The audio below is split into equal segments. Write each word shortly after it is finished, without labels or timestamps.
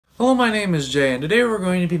Hello, my name is Jay, and today we're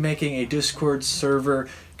going to be making a Discord server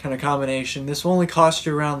kind of combination. This will only cost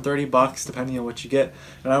you around 30 bucks depending on what you get.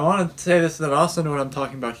 And I want to say this that I also know what I'm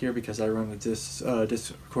talking about here because I run a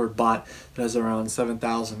Discord bot that has around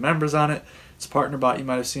 7,000 members on it. It's a partner bot you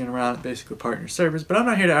might have seen around, basically partner servers, but I'm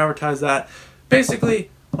not here to advertise that.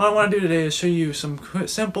 Basically, what I want to do today is show you some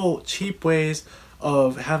simple, cheap ways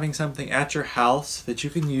of having something at your house that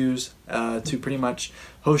you can use to pretty much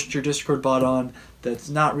host your Discord bot on that's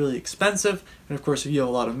not really expensive. And of course, if you have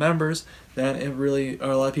a lot of members, then it really,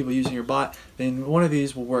 or a lot of people using your bot, then one of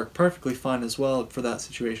these will work perfectly fine as well for that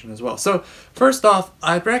situation as well. So first off,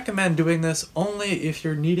 I'd recommend doing this only if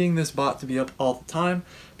you're needing this bot to be up all the time,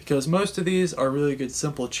 because most of these are really good,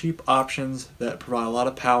 simple, cheap options that provide a lot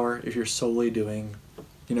of power if you're solely doing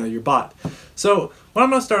your bot. So what I'm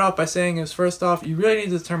going to start off by saying is, first off, you really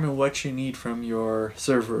need to determine what you need from your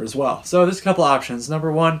server as well. So there's a couple options.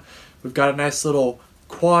 Number one, we've got a nice little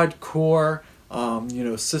quad core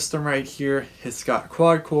system right here. It's got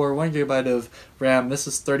quad core, 1 GB of RAM. This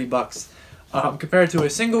is 30 bucks. Compared to a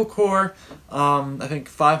single core, I think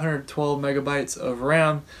 512 megabytes of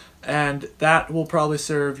RAM. And that will probably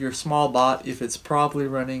serve your small bot if it's probably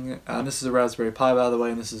running, this is a Raspberry Pi by the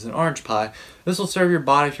way, and this is an Orange Pi. This will serve your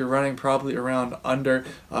bot if you're running probably around under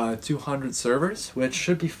 200 servers, which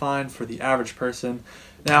should be fine for the average person.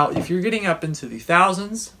 Now, if you're getting up into the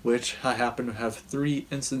thousands, which I happen to have 3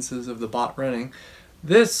 instances of the bot running,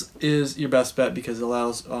 this is your best bet because it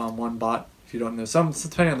allows one bot, if you don't know,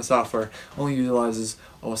 depending on the software, only utilizes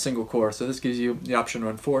a single core. So this gives you the option to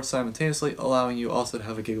run 4 simultaneously, allowing you also to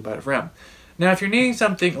have a gigabyte of RAM. Now, if you're needing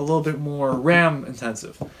something a little bit more RAM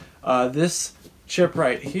intensive, this chip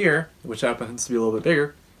right here, which happens to be a little bit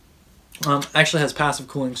bigger, actually has passive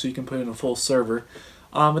cooling, so you can put in a full server.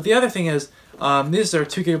 But the other thing is, these are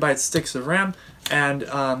 2 GB sticks of RAM, and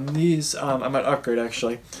these I might upgrade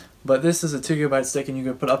actually. But this is a 2 GB stick, and you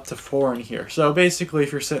can put up to 4 in here. So basically,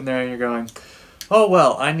 if you're sitting there and you're going, oh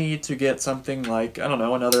well, I need to get something like, I don't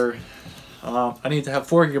know, another, I need to have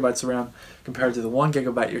 4 GB of RAM compared to the 1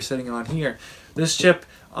 GB you're sitting on here. This chip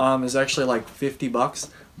is actually like 50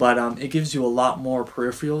 bucks, but it gives you a lot more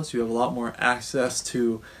peripherals. You have a lot more access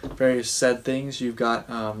to various said things. You've got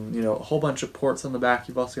a whole bunch of ports on the back.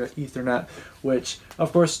 You've also got Ethernet, which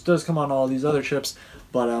of course does come on all these other chips,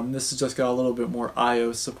 but this has just got a little bit more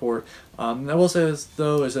I/O support. I will say this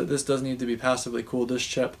though, is that this does need to be passively cooled, this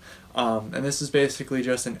chip, and this is basically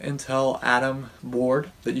just an Intel Atom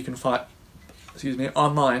board that you can find,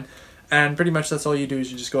 online, and pretty much that's all you do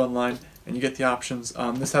is you just go online and you get the options.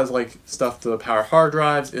 This has like stuff to power hard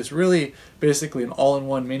drives. It's really basically an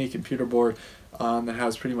all-in-one mini computer board that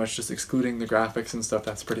has pretty much, just excluding the graphics and stuff,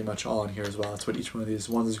 that's pretty much all in here as well. That's what each one of these,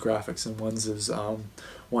 one is graphics and one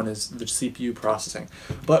is the CPU processing.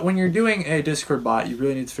 But when you're doing a Discord bot, you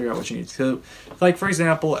really need to figure out what you need. So, like for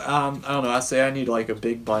example, I don't know, I say I need like a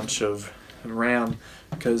big bunch of RAM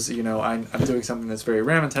because I'm doing something that's very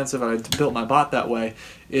RAM intensive, and I built my bot that way,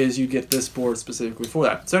 is you get this board specifically for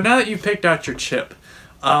that. So now that you've picked out your chip,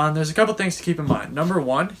 there's a couple things to keep in mind. Number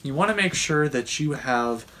one, you want to make sure that you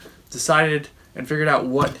have decided and figured out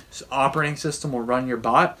what operating system will run your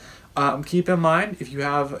bot. Keep in mind, if you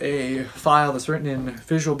have a file that's written in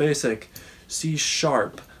Visual Basic, C#,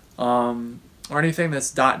 or anything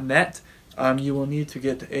that's .NET, you will need to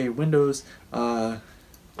get a Windows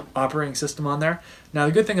operating system on there. Now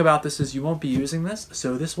the good thing about this is you won't be using this,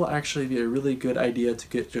 so this will actually be a really good idea to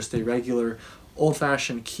get just a regular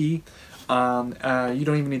old-fashioned key. You don't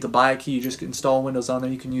even need to buy a key, you just install Windows on there.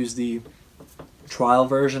 You can use the trial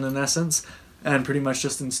version in essence and pretty much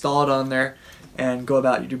just install it on there and go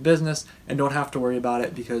about your business and don't have to worry about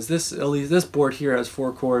it, because this, at least this board here, has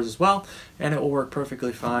 4 cores as well, and it will work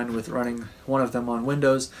perfectly fine with running one of them on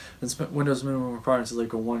Windows. And Windows minimum requirements is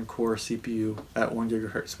like a 1-core CPU at 1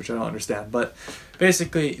 GHz, which I don't understand, but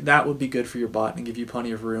basically that would be good for your bot and give you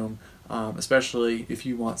plenty of room, especially if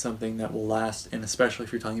you want something that will last, and especially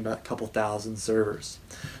if you're talking about a couple thousand servers.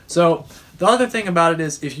 So the other thing about it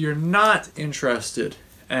is, if you're not interested,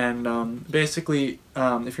 and basically,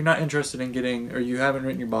 if you're not interested in getting, or you haven't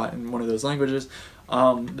written your bot in one of those languages,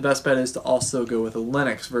 the best bet is to also go with a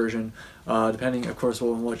Linux version, depending, of course,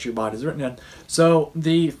 on what your bot is written in. So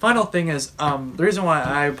the final thing is, the reason why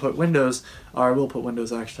I put Windows, or I will put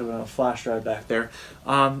Windows, actually, on a flash drive back there,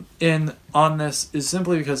 on this is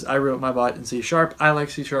simply because I wrote my bot in C#. I like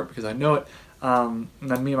C# because I know it. And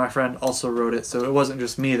then me and my friend also wrote it, so it wasn't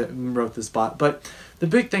just me that wrote this bot. But the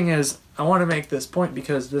big thing is, I want to make this point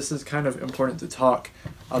because this is kind of important to talk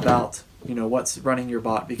about, what's running your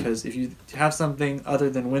bot, because if you have something other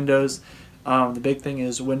than Windows, The big thing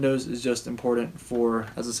is Windows is just important for,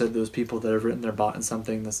 as I said, those people that have written their bot in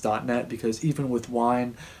something that's .NET, because even with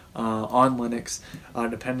Wine on Linux,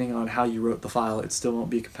 depending on how you wrote the file, it still won't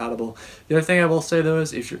be compatible. The other thing I will say though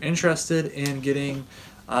is if you're interested in getting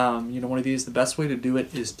one of these, the best way to do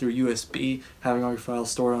it is through USB, having all your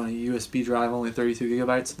files stored on a USB drive, only 32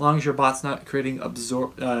 gigabytes. As long as your bot's not creating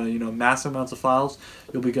massive amounts of files,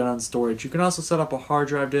 you'll be good on storage. You can also set up a hard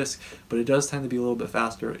drive disk, but it does tend to be a little bit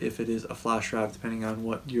faster if it is a flash drive, depending on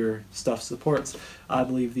what your stuff supports. I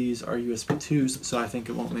believe these are USB 2s, so I think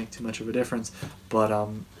it won't make too much of a difference. But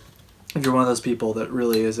if you're one of those people that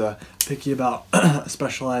really is picky about a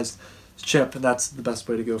specialized chip, that's the best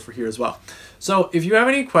way to go for here as well. So if you have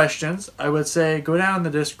any questions, I would say go down in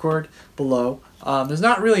the Discord below. There's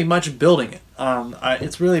not really much building it.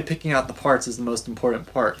 It's really picking out the parts is the most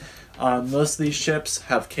important part. Most of these chips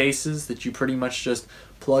have cases that you pretty much just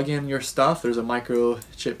plug in your stuff. There's a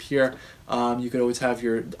microchip here. You could always have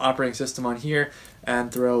your operating system on here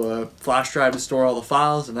and throw a flash drive to store all the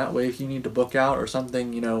files, and that way if you need to book out or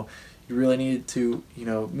something, you really need to,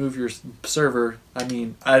 move your server. I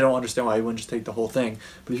mean, I don't understand why you wouldn't just take the whole thing.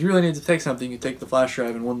 But if you really need to take something, you take the flash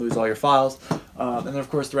drive and wouldn't lose all your files. And then, of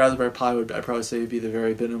course, the Raspberry Pi I'd probably say would be the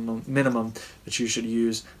very minimum that you should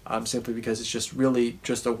use, simply because it's just really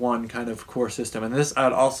just a one kind of core system. And this, I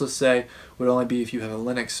would also say, would only be if you have a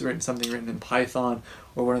Linux something written in Python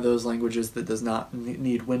or one of those languages that does not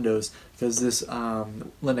need Windows, because this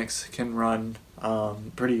Linux can run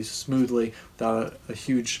pretty smoothly without a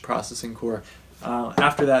huge processing core.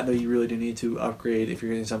 After that, though, you really do need to upgrade. If you're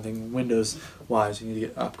getting something Windows-wise, you need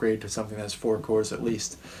to upgrade to something that's 4 cores at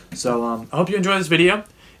least. So I hope you enjoyed this video.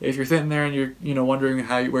 If you're sitting there and you're wondering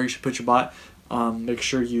where you should put your bot, make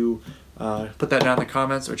sure you put that down in the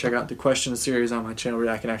comments, or check out the question series on my channel where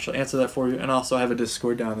I can actually answer that for you. And also I have a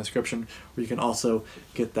Discord down in the description where you can also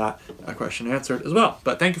get that question answered as well.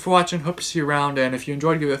 But thank you for watching. Hope to see you around. And if you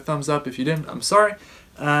enjoyed, give it a thumbs up. If you didn't, I'm sorry.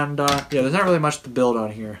 And yeah, there's not really much to build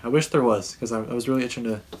on here. I wish there was, because I was really itching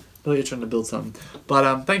to build something.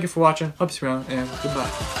 But thank you for watching. Hope to see you around, and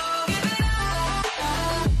goodbye.